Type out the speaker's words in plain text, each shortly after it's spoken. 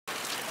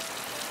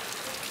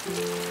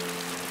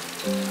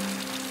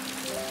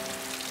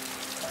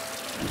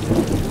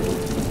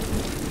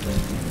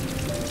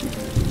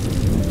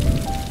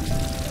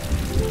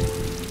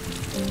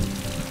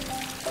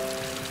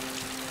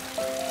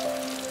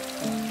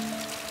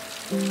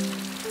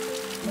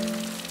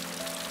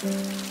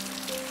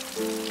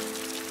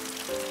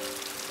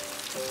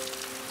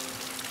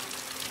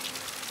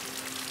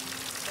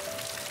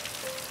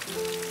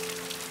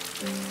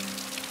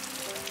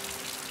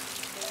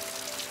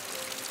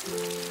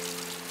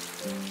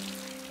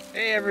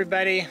Hey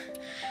everybody,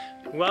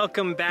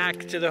 welcome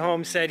back to the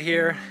homestead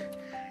here.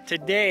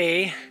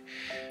 Today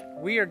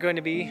we are going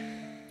to be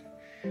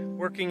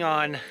working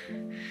on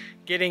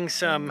getting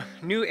some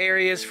new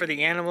areas for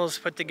the animals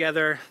put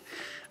together.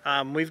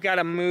 We've got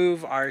to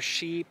move our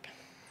sheep,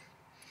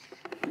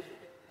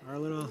 our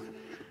little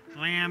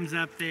lambs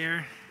up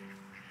there.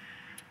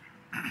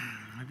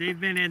 They've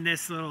been in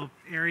this little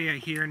area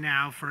here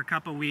now for a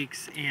couple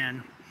weeks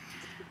and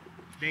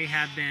they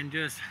have been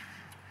just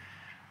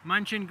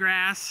munching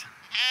grass.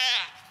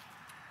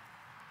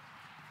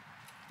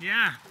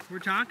 Yeah, we're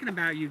talking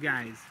about you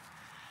guys.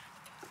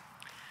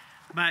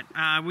 But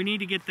we need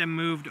to get them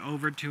moved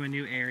over to a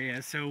new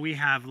area. So we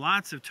have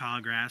lots of tall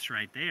grass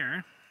right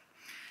there.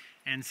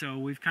 And so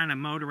we've kind of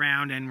mowed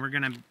around and we're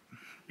gonna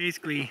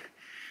basically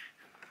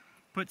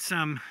put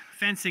some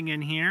fencing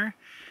in here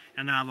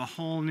and they'll have a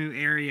whole new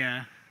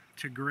area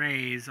to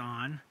graze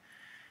on.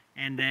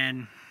 And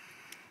then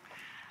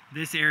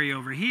this area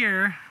over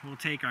here, we'll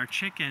take our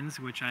chickens,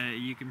 which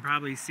you can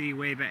probably see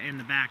way back in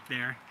the back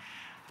there.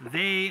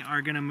 They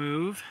are gonna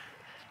move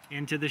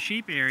into the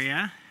sheep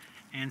area,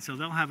 and so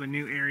they'll have a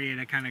new area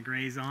to kind of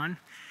graze on.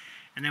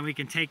 And then we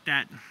can take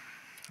that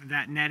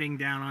netting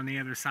down on the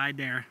other side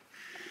there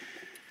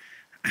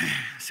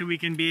so we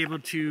can be able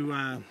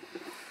to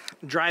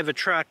drive a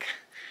truck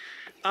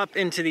up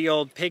into the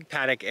old pig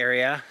paddock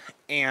area,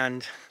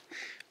 and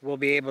we'll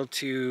be able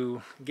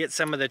to get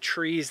some of the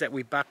trees that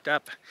we bucked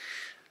up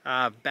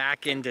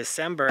back in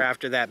December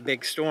after that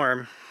big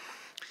storm.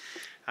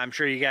 I'm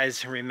sure you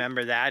guys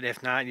remember that.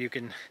 If not, you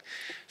can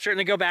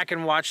certainly go back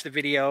and watch the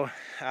video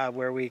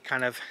where we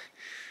kind of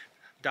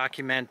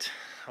document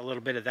a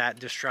little bit of that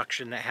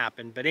destruction that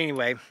happened. But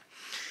anyway,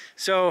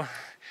 so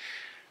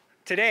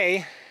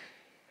today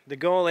the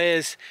goal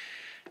is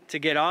to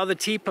get all the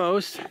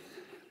T-posts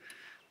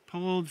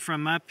pulled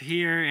from up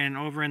here and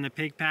over in the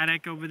pig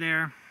paddock over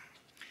there.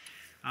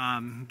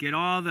 Get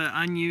all the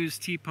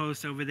unused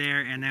T-posts over there,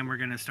 and then we're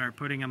going to start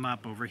putting them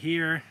up over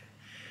here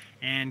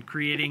and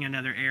creating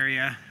another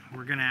area.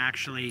 We're going to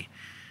actually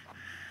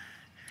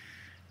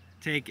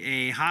take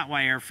a hot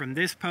wire from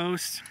this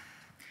post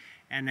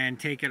and then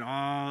take it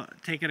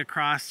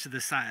across to the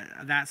side,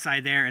 that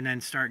side there, and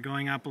then start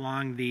going up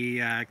along the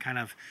kind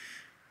of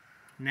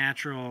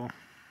natural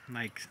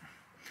like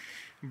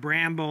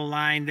bramble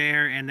line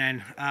there, and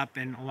then up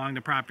and along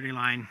the property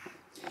line,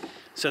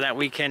 so that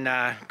we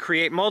can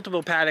create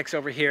multiple paddocks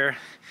over here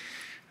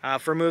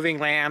for moving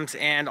lambs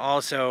and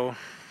also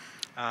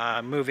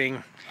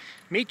moving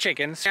meat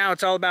chickens. Now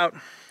it's all about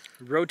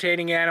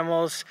rotating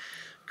animals,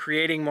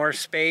 creating more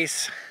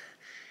space,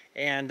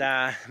 and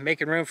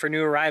making room for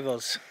new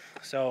arrivals.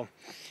 So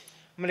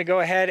I'm gonna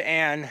go ahead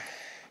and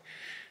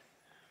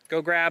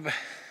go grab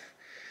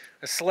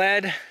a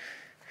sled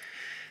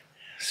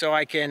so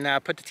I can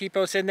put the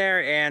T-posts in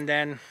there and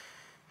then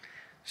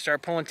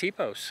start pulling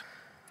T-posts.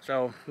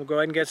 So we'll go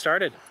ahead and get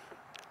started.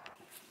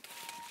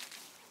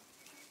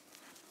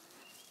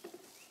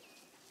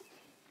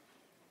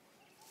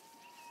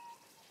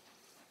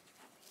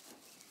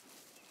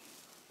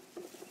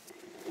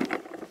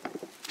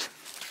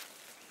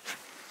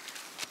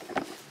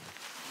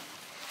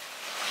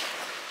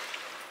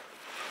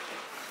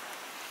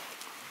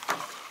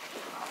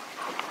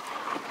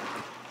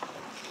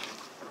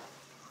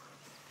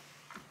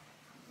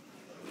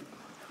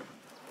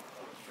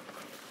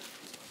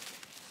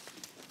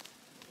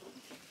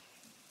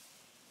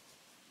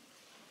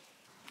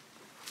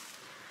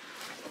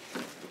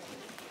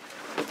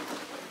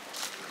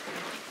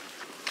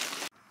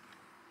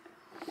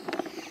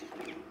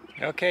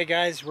 Okay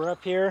guys, we're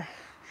up here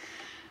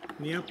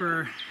in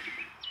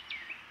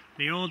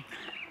the old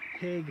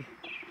pig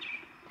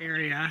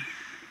area,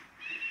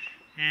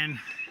 and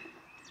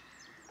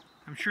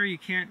I'm sure you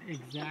can't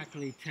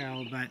exactly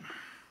tell, but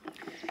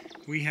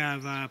we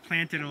have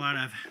planted a lot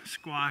of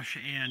squash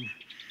and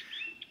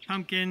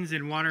pumpkins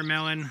and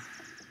watermelon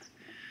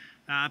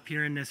up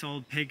here in this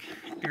old pig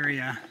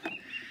area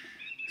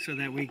so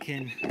that we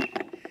can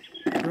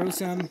grow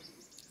some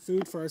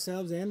food for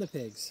ourselves and the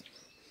pigs.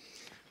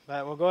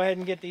 But we'll go ahead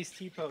and get these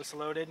T-posts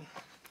loaded.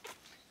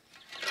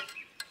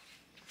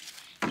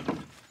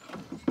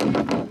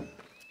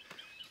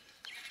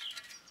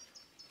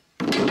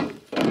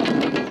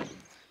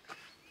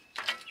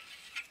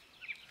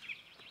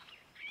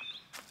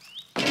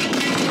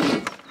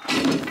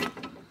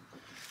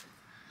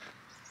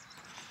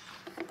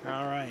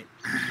 All right,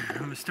 I'm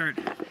gonna start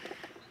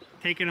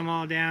taking them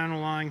all down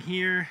along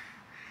here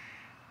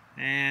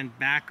and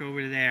back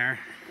over there.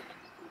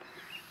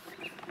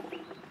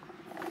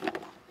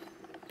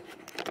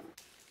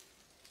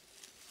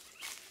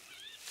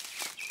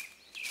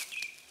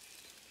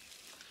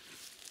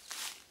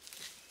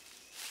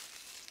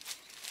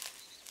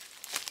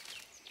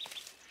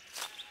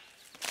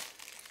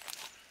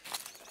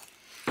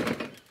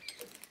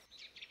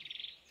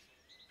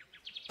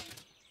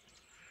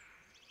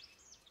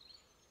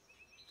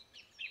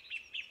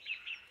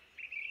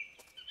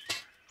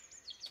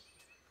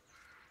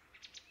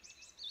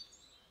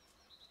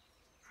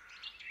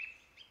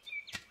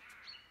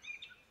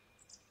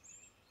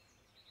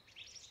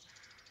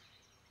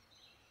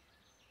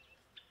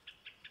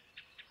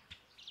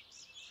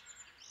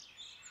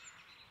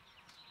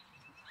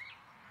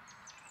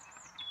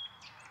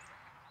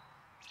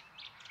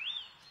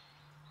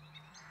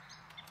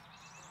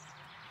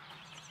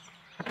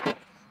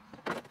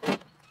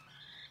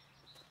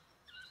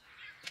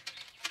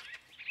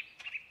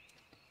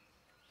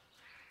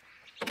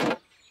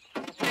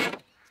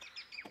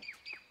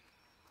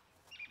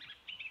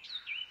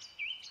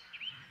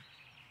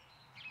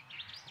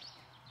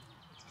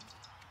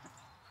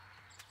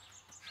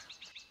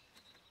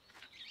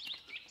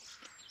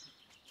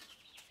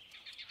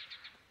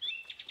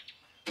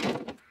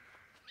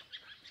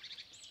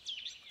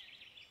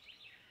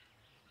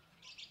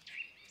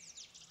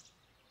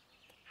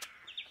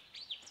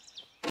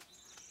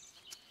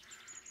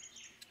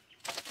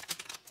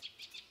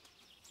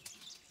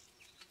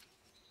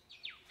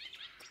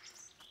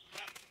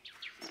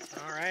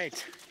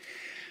 right.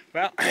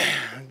 Well,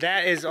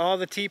 that is all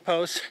the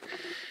T-posts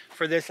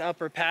for this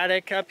upper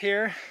paddock up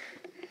here.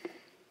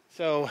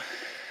 So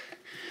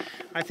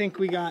I think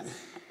we got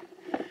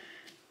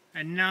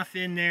enough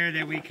in there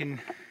that we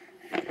can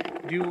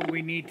do what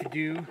we need to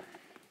do.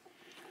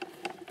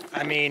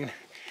 I mean,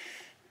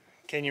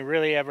 can you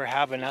really ever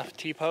have enough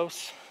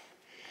T-posts?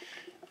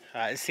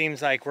 It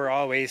seems like we're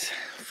always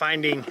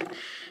finding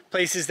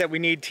places that we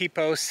need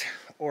T-posts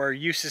or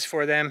uses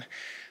for them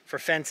for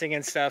fencing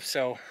and stuff.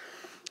 So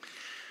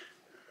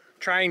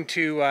trying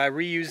to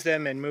reuse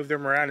them and move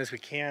them around as we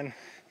can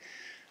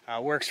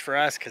works for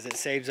us, because it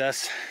saves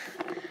us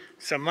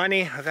some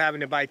money of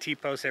having to buy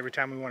T-posts every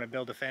time we want to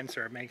build a fence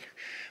or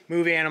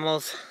move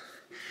animals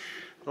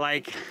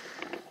like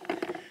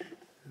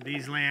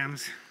these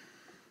lambs,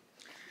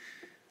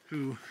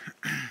 who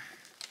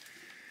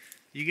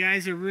you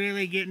guys are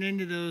really getting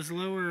into those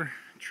lower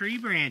tree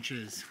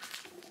branches.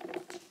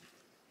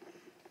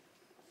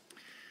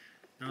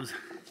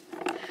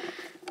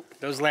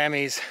 Those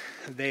lammies,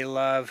 they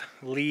love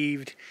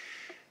leaved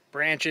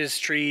branches,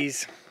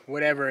 trees,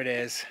 whatever it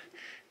is.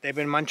 They've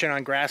been munching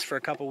on grass for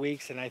a couple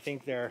weeks, and I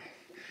think they're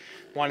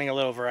wanting a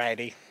little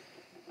variety.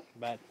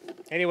 But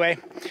anyway,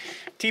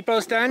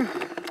 T-post done.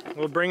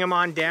 We'll bring them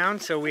on down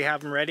so we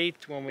have them ready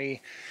when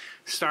we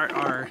start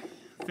our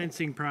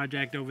fencing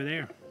project over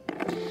there.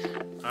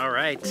 All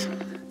right,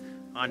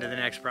 on to the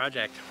next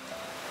project.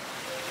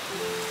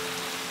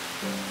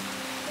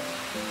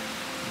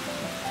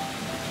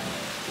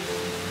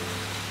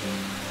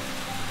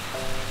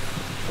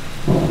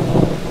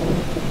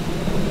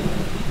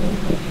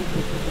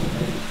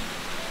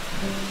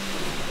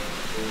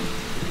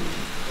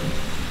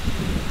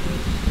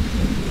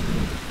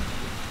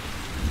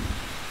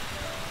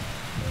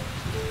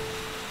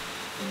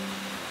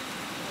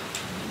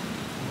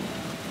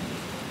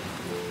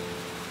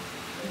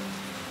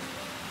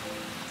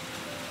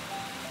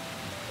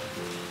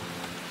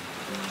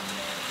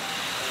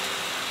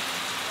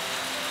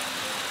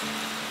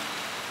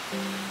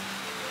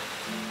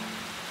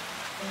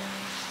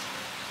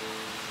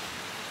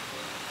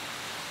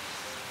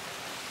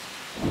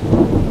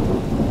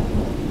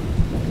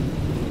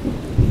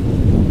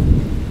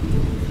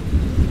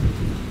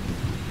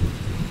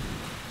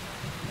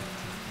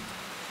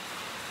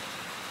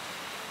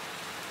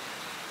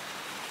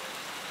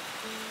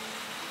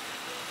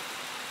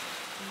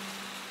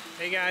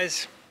 Hey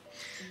guys,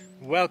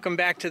 welcome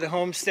back to the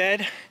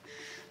homestead.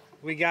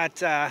 We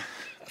got a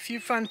few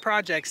fun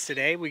projects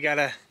today. We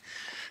gotta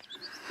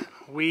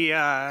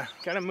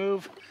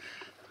move.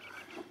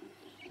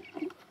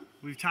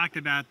 We've talked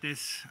about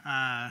this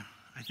I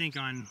think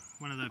on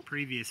one of the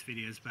previous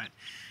videos, but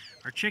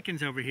our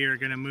chickens over here are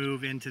gonna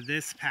move into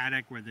this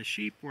paddock where the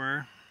sheep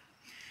were,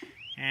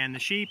 and the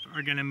sheep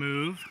are gonna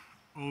move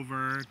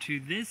over to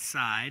this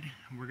side.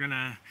 We're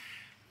gonna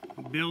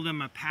build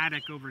them a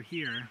paddock over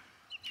here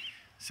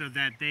so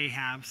that they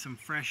have some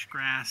fresh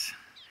grass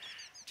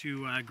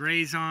to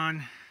graze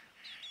on,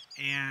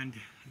 and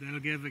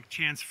that'll give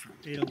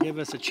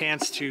us a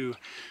chance to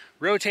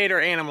rotate our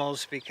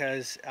animals,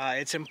 because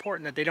it's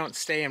important that they don't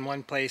stay in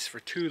one place for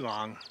too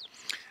long,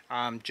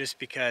 just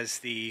because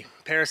the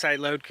parasite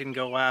load can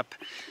go up.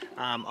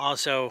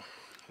 Also,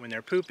 when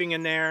they're pooping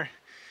in there,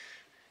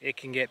 it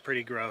can get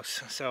pretty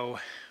gross. So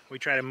we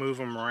try to move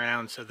them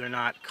around so they're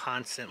not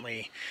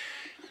constantly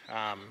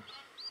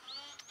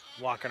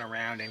walking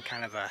around in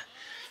kind of a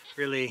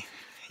really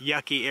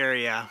yucky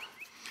area.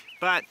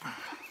 But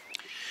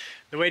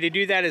the way to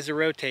do that is to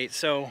rotate.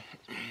 So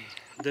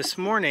this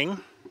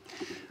morning,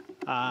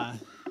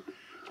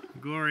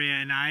 Gloria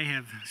and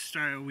I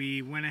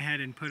we went ahead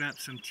and put up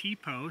some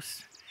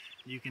T-posts.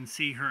 You can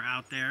see her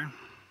out there.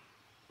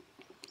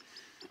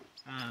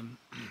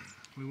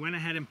 We went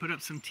ahead and put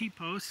up some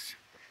T-posts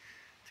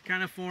to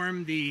kind of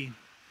form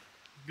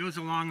goes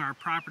along our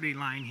property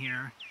line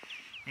here,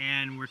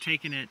 and we're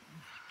taking it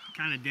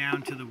kind of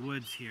down to the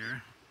woods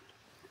here.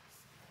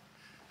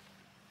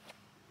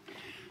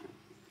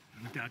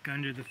 Duck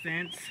under the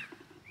fence.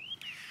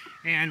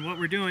 And what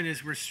we're doing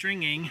is we're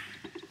stringing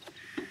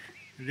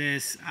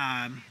this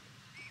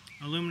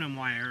aluminum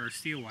wire, or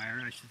steel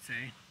wire I should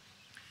say.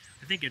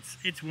 I think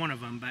it's one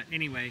of them, but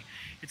anyway,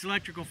 it's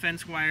electrical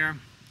fence wire.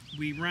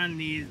 We run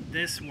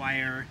this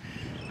wire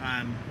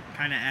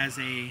kind of as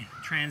a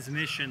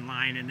transmission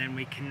line, and then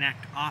we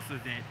connect off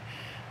of it.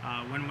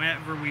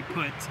 Whenever we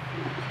put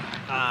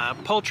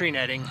poultry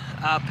netting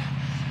up,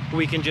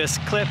 we can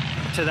just clip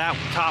to that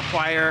top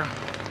wire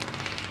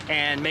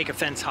and make a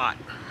fence hot.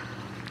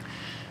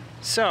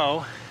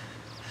 So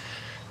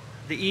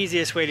the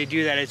easiest way to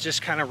do that is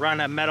just kind of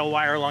run a metal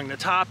wire along the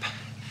top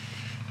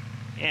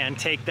and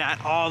take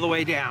that all the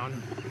way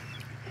down.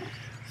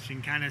 So you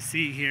can kind of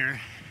see here,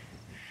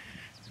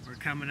 we're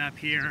coming up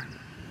here,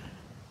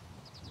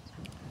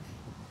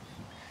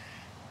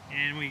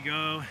 and we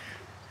go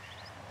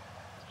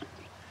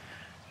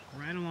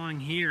right along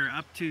here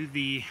up to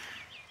the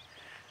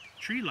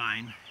tree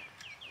line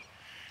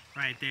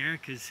right there,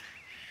 because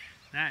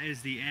that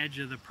is the edge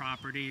of the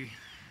property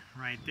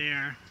right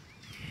there.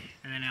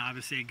 And then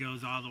obviously it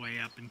goes all the way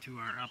up into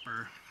our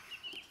upper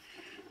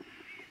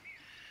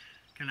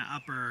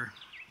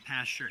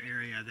pasture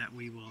area that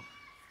we will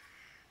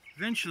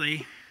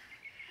eventually,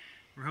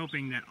 we're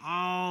hoping that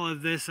all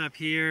of this up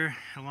here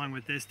along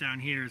with this down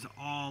here is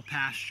all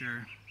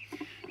pasture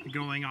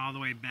going all the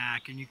way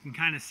back, and you can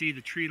kind of see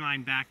the tree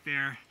line back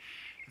there.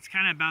 It's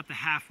kind of about the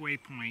halfway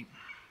point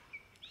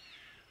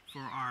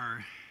for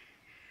our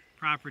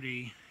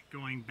property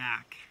going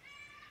back.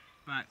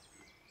 But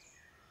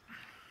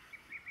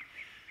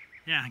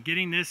yeah,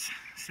 getting this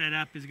set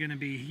up is going to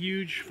be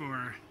huge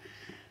for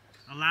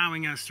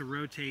allowing us to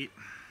rotate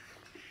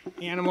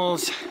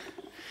animals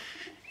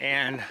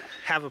and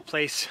have a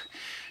place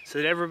so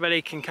that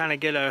everybody can kind of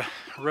get a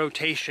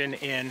rotation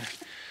in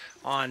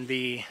on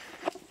the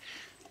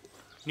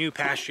new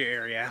pasture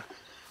area.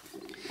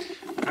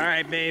 All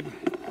right, babe.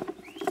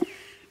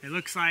 It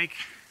looks like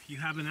you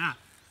have a nap.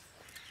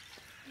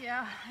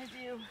 Yeah, I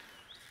do.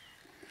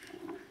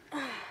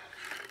 All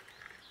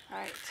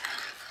right.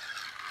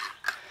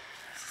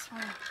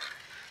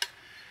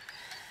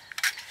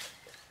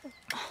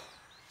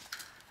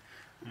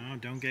 Oh,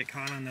 don't get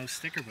caught on those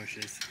sticker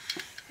bushes.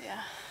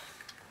 Yeah.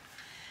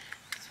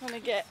 Just want to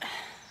get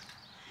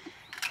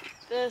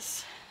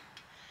this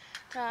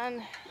done.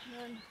 And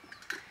then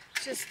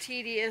it's just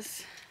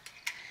tedious.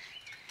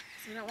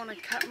 I don't want to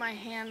cut my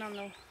hand on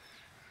the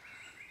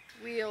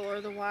wheel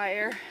or the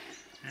wire.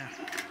 Yeah.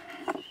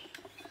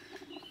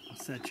 I'll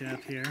set you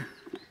up here.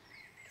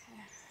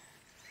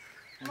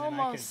 Okay.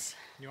 Almost.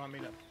 You want me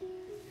to?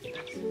 Yeah.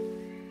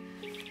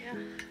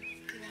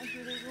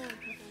 There's only a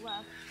couple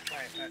left.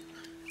 Right.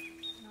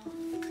 No.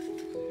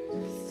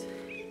 Just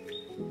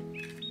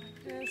like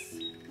this.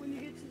 When you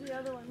get to the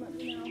other one, let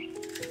me know.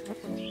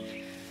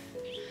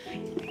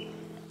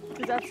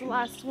 Because that's the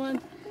last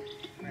one.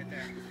 Right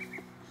there.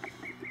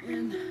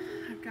 And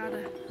I've got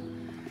to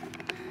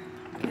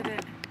get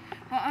it.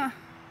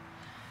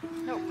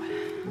 Nope.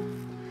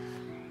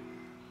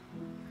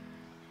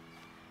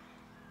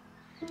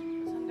 It's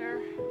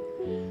under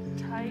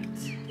tight.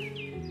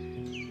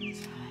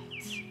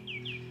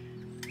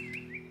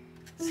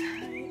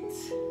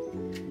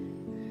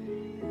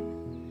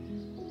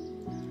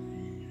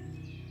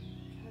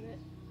 Cut it.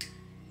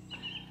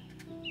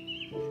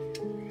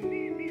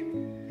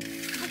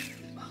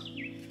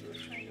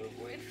 Trying to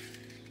avoid.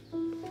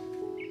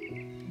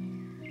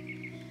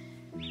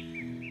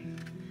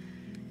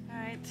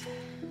 Alright.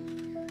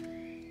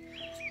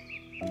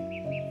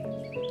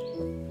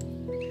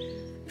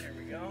 There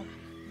we go.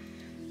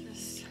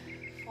 Just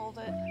fold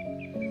it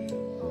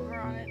over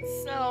on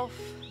itself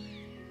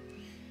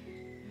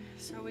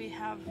so we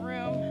have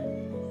room.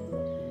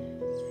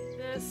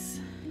 This.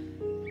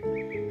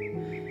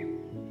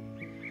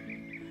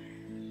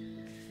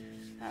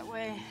 That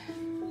way,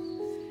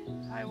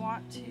 if I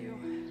want to,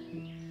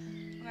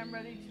 when I'm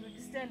ready to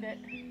extend it,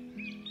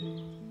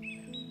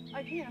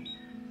 I can.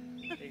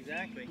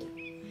 Exactly.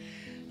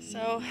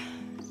 So,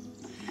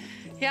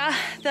 yeah,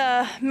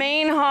 the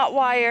main hot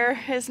wire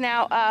is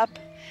now up.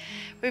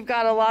 We've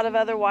got a lot of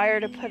other wire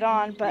to put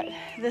on, but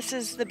this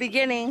is the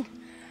beginning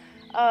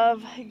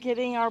of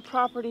getting our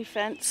property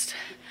fenced.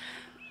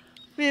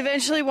 We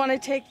eventually want to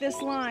take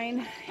this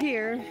line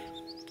here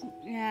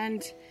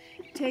and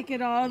take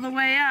it all the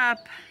way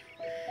up,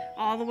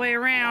 all the way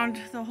around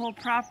the whole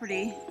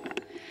property.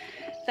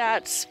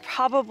 That's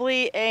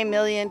probably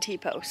 1,000,000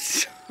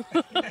 T-posts.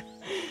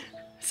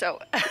 So,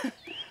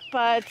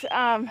 but It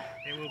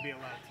will be a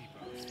lot of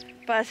T-posts.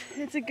 but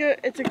it's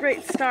a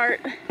great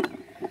start,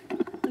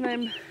 and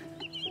I'm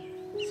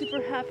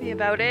super happy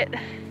about it.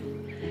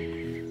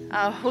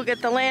 We'll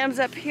get the lambs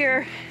up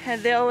here,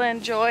 and they'll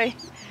enjoy.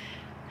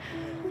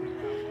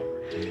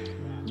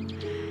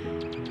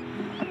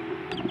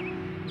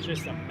 It's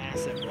just a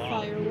massive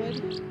log.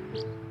 Firewood.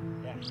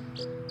 Yeah.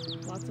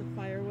 Lots of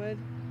firewood.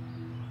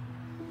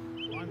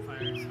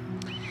 Bonfires.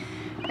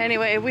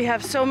 Anyway, we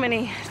have so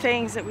many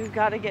things that we've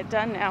got to get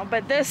done now,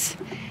 but this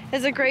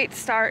is a great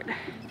start.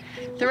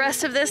 The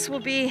rest of this will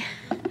be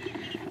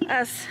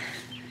us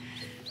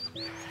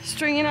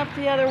stringing up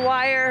the other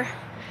wire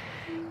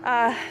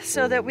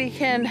so that we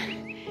can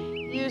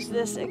use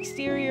this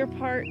exterior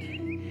part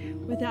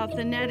without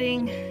the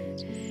netting,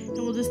 and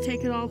we'll just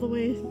take it all the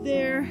way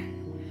there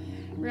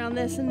around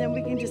this, and then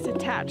we can just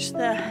attach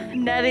the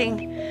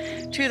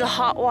netting to the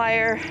hot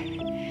wire,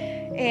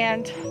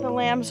 and the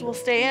lambs will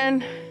stay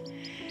in.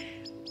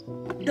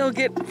 They'll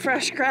get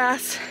fresh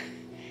grass,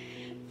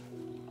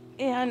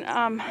 and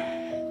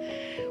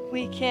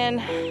we can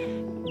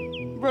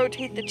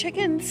rotate the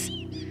chickens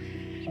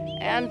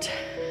and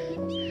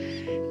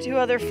do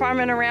other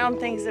farming around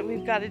things that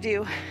we've got to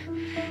do.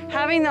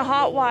 Having the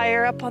hot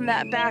wire up on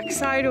that back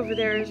side over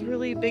there is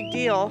really a big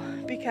deal,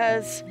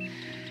 because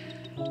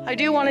I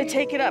do want to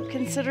take it up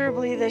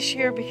considerably this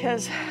year,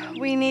 because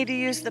we need to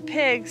use the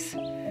pigs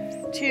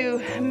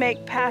to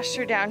make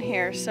pasture down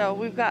here. So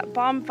we've got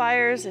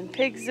bonfires and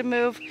pigs to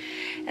move,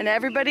 and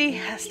everybody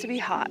has to be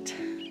hot.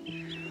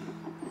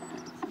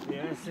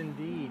 Yes,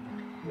 indeed.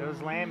 Those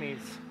lammies,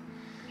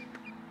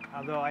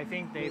 although I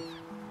think they've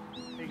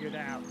figured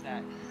out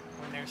that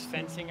when there's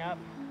fencing up,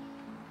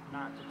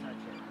 not to touch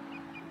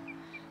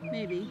it.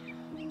 Maybe.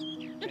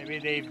 Maybe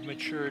they've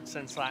matured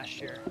since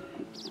last year.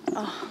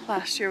 Oh,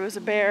 last year was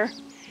a bear.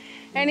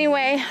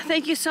 Anyway,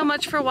 thank you so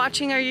much for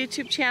watching our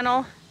YouTube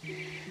channel.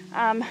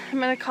 I'm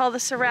gonna call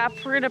this a wrap.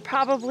 We're gonna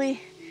probably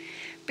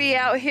be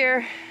out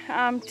here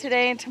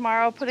today and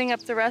tomorrow putting up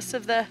the rest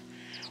of the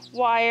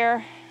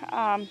wire,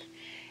 and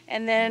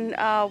then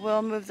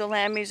we'll move the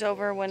lammies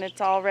over when it's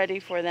all ready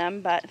for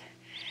them. But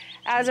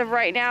as of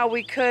right now,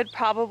 we could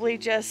probably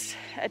just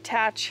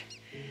attach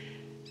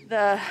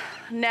the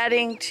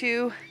netting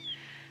to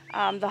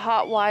the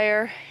hot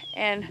wire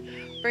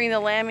and bring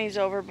the lammies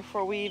over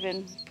before we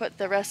even put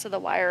the rest of the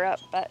wire up.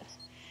 But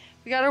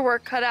we got our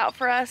work cut out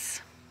for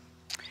us.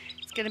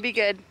 It's gonna be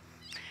good.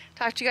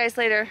 Talk to you guys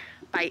later.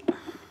 Bye.